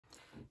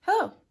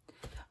Hello,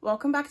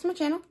 welcome back to my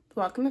channel.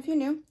 Welcome if you're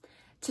new.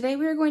 Today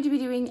we are going to be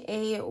doing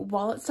a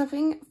wallet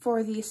stuffing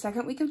for the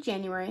second week of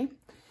January.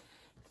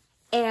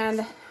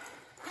 And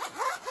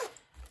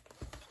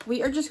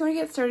we are just going to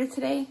get started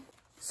today.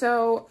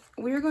 So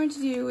we are going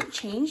to do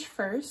change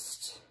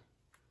first.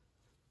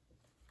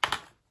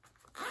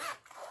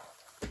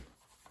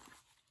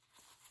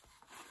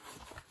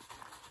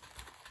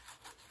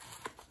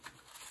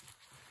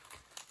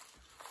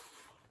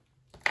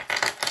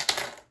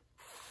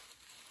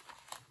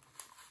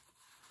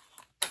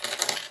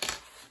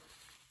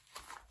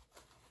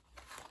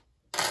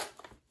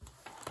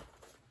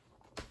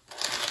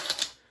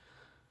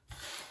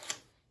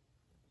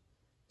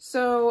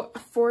 So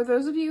for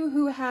those of you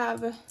who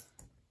have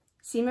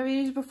seen my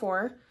videos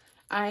before,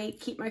 I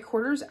keep my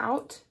quarters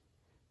out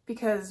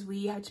because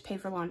we have to pay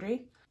for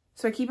laundry.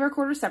 So I keep our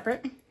quarters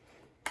separate,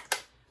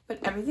 but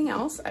everything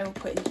else I will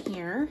put in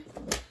here.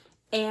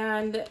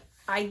 And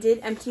I did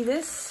empty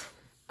this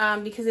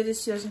because it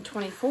is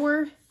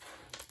 2024,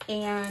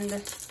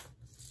 and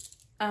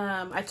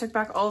I took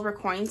back all of our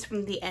coins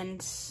from the end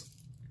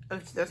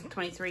of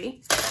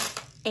 2023.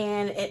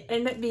 And it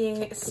ended up being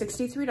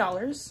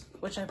 $63,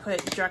 which I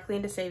put directly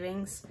into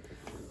savings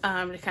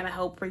to kind of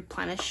help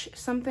replenish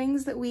some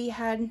things that we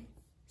had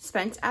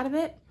spent out of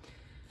it.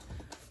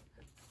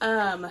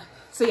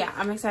 So yeah,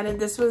 I'm excited.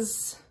 This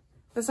was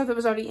the stuff that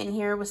was already in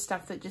here was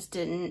stuff that just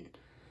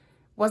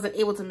wasn't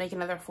able to make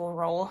another full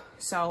roll.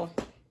 So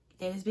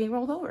it is being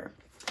rolled over.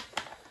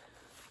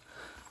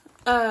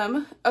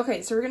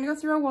 Okay, so we're gonna go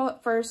through our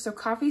wallet first. So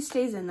coffee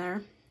stays in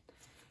there.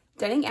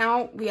 Dining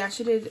out, we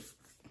actually did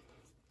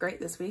great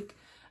this week.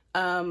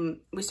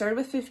 We started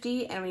with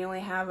 50 and we only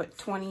have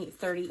 20,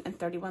 30, and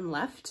 31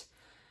 left.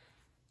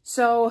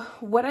 So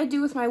what I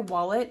do with my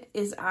wallet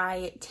is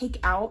I take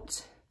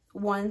out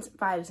 1s,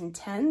 5s, and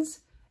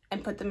 10s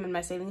and put them in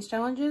my savings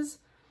challenges.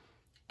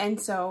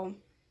 And so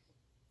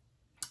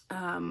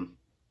I'm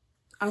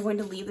going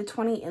to leave the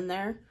 20 in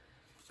there,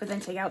 but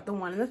then take out the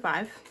 1 and the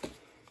 5.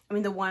 I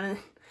mean the 1 and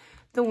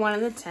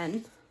the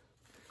 10.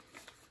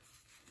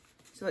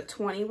 So that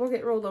 20 will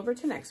get rolled over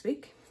to next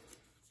week.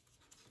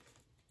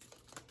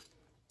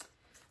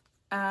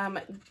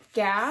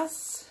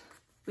 Gas,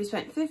 we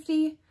spent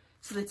 50,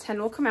 so the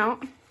 10 will come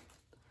out,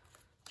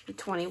 the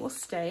 20 will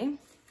stay.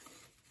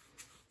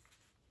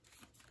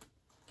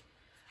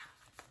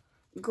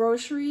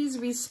 Groceries,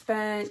 we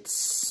spent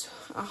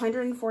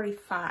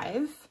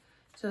 145,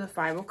 so the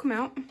 5 will come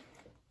out.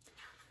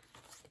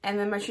 And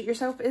then my treat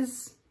yourself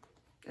is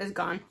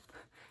gone.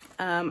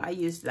 I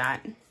used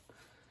that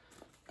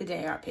the day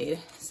I got paid.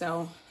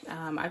 So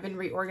I've been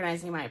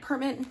reorganizing my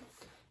apartment,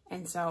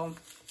 and so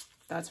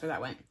that's where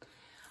that went.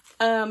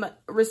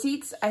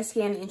 Receipts, I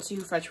scan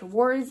into Fetch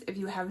Rewards. If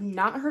you have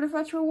not heard of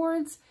Fetch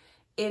Rewards,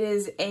 it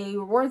is a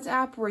rewards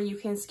app where you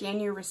can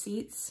scan your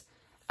receipts,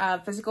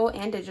 physical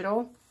and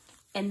digital,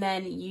 and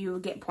then you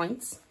get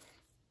points.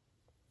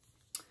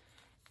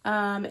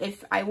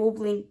 If I will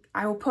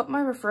put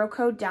my referral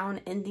code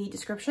down in the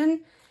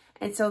description,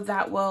 and so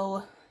that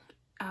will,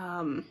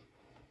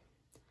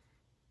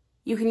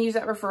 you can use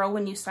that referral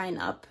when you sign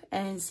up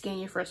and scan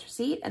your first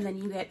receipt, and then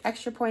you get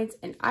extra points,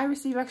 and I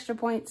receive extra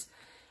points.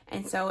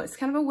 And so it's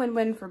kind of a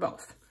win-win for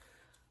both.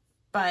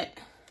 But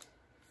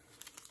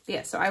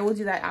yeah, so I will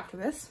do that after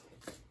this.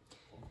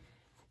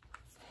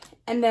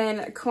 And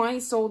then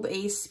Kalani sold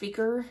a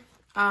speaker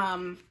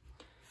on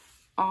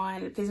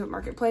Facebook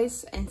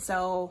Marketplace. And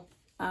so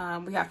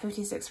we got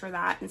 56 for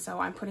that. And so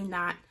I'm putting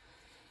that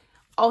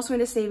also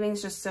into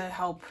savings just to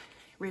help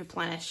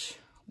replenish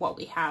what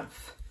we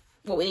have,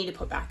 what we need to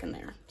put back in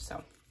there.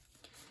 So,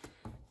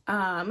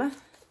 and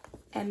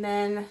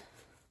then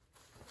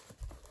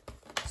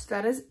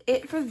that is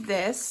it for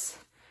this.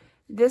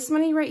 This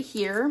money right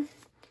here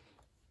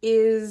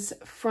is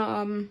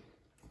from,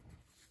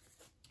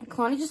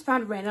 Kalani just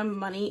found random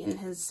money in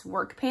his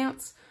work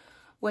pants,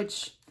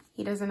 which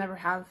he doesn't ever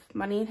have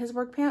money in his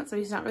work pants, so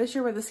he's not really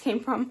sure where this came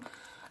from.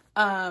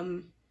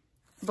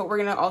 But we're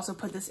gonna also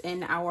put this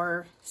in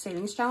our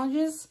savings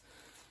challenges.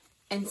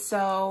 And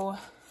so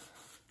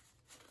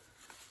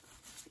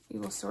we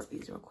will sort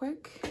these real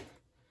quick.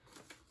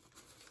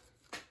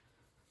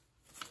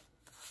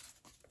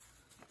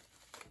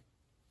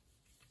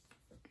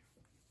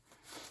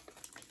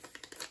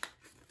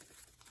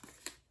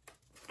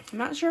 I'm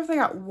not sure if they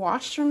got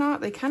washed or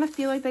not. They kind of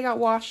feel like they got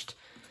washed,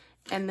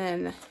 and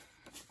then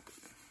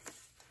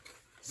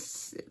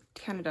it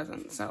kind of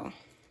doesn't. So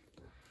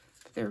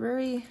they're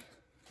very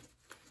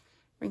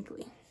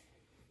wrinkly.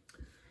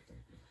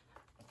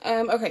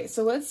 Okay,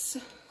 so let's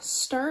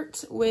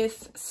start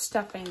with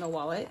stuffing the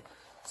wallet.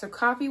 So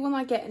coffee will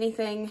not get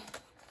anything.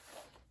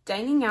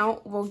 Dining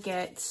out will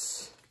get,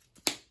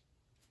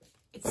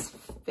 it's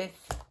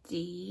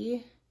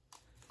 50.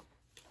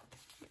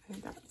 I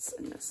think that's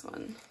in this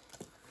one.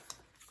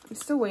 I'm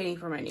still waiting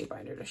for my new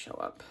binder to show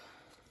up.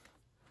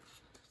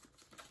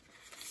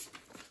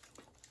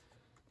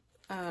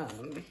 I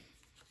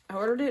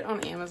ordered it on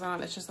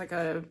Amazon. It's just like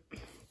a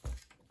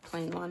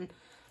plain one,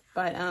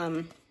 but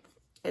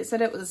it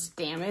said it was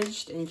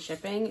damaged in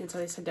shipping, and so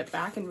they sent it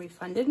back and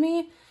refunded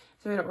me.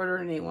 So I had to order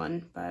a new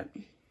one, but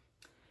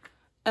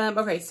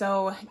okay,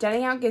 so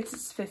Dining Out gets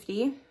its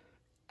 50,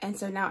 and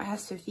so now it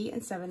has 50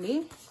 and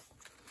 70.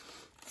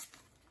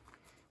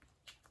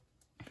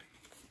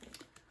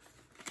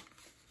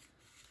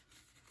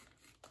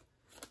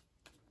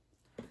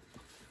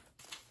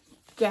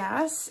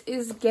 Gas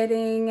is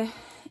getting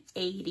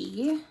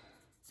 80.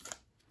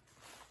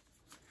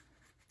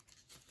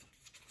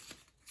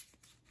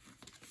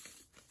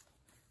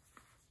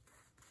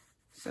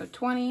 So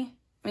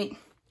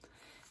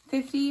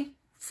 50,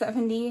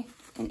 70,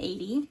 and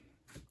 80.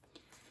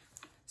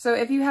 So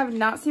if you have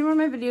not seen one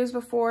of my videos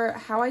before,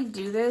 how I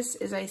do this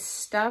is I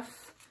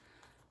stuff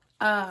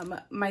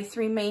my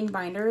 3 main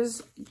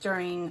binders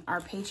during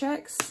our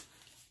paychecks,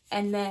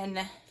 and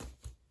then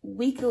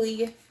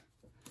weekly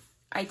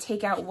I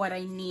take out what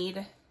I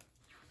need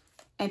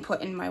and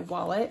put in my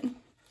wallet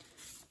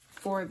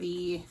for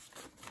the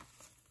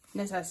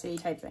necessity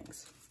type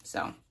things.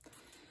 So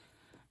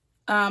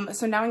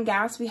now in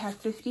gas we have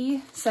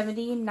 50,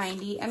 70,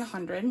 90, and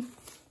 100.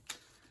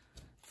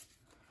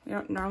 We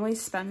don't normally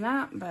spend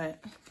that,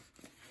 but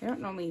we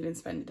don't normally even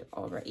spend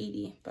all over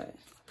 80, but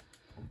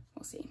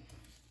we'll see.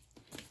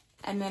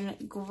 And then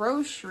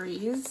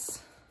groceries.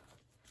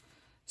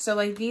 So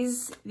like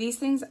these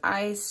things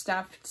I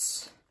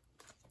stuffed,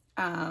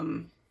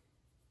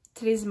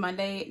 today's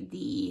Monday,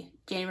 the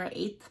January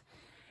 8th,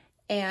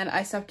 and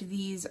I stuffed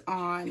these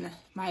on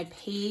my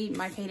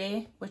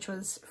payday, which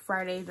was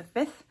Friday the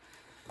 5th.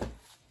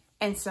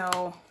 And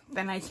so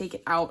then I take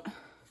it out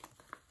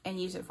and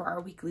use it for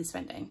our weekly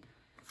spending.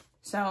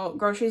 So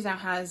groceries now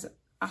has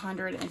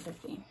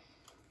 150.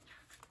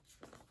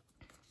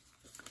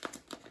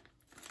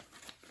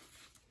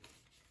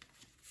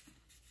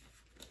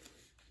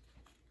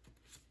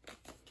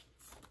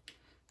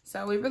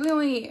 So we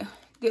really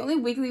the only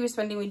weekly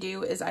spending we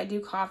do is I do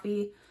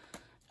coffee,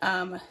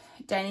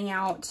 dining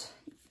out,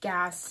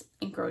 gas,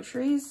 and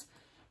groceries.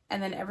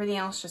 And then everything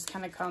else just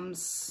kind of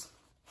comes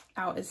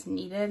out as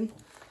needed.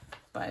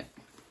 But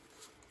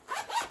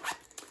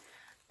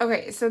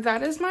okay, so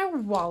that is my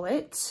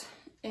wallet,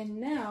 and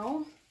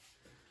now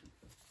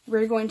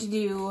we're going to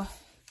do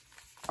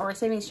our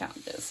savings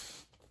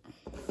challenges.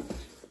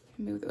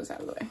 Move those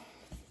out of the way.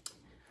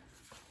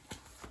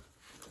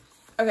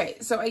 Okay,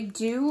 so I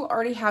do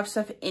already have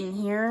stuff in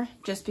here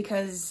just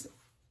because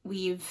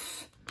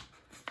we've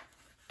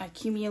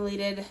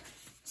accumulated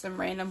some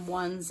random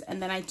ones,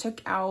 and then I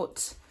took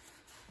out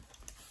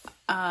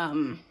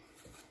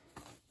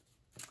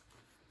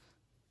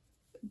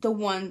the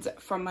ones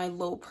from my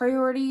low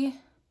priority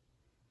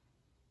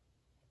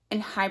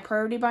and high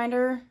priority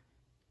binder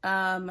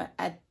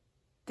at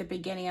the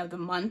beginning of the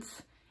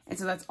month. And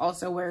so that's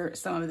also where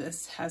some of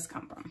this has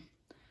come from.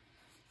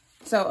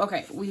 So,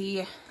 okay,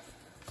 we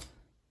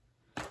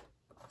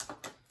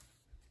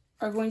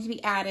are going to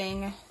be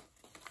adding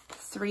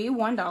 3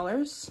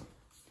 $1.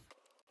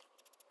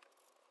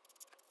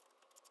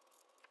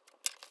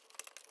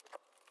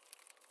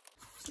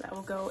 So that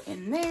will go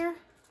in there.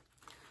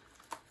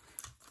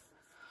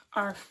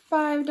 Our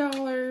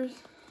 $5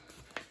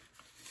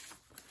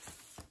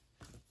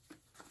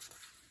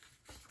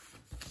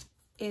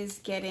 is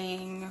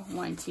getting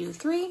 1, 2,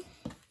 3.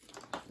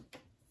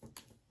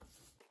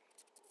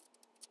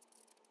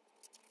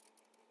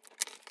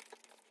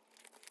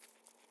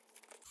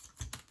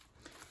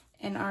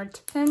 And our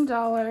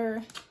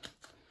 $10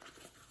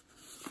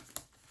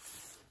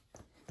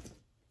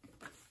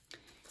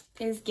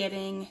 is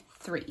getting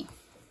 3.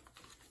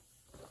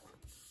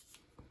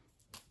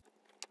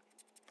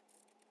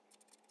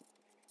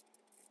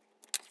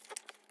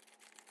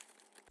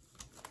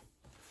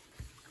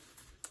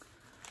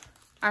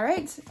 All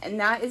right, and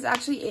that is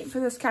actually it for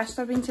this cash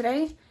stuffing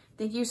today.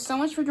 Thank you so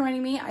much for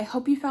joining me. I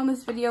hope you found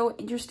this video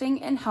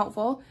interesting and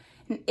helpful.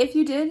 And if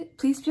you did,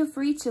 please feel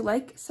free to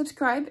like,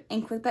 subscribe,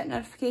 and click that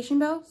notification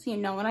bell so you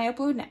know when I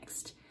upload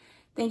next.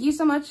 Thank you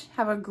so much.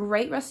 Have a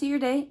great rest of your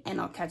day, and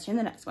I'll catch you in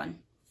the next one.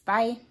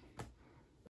 Bye.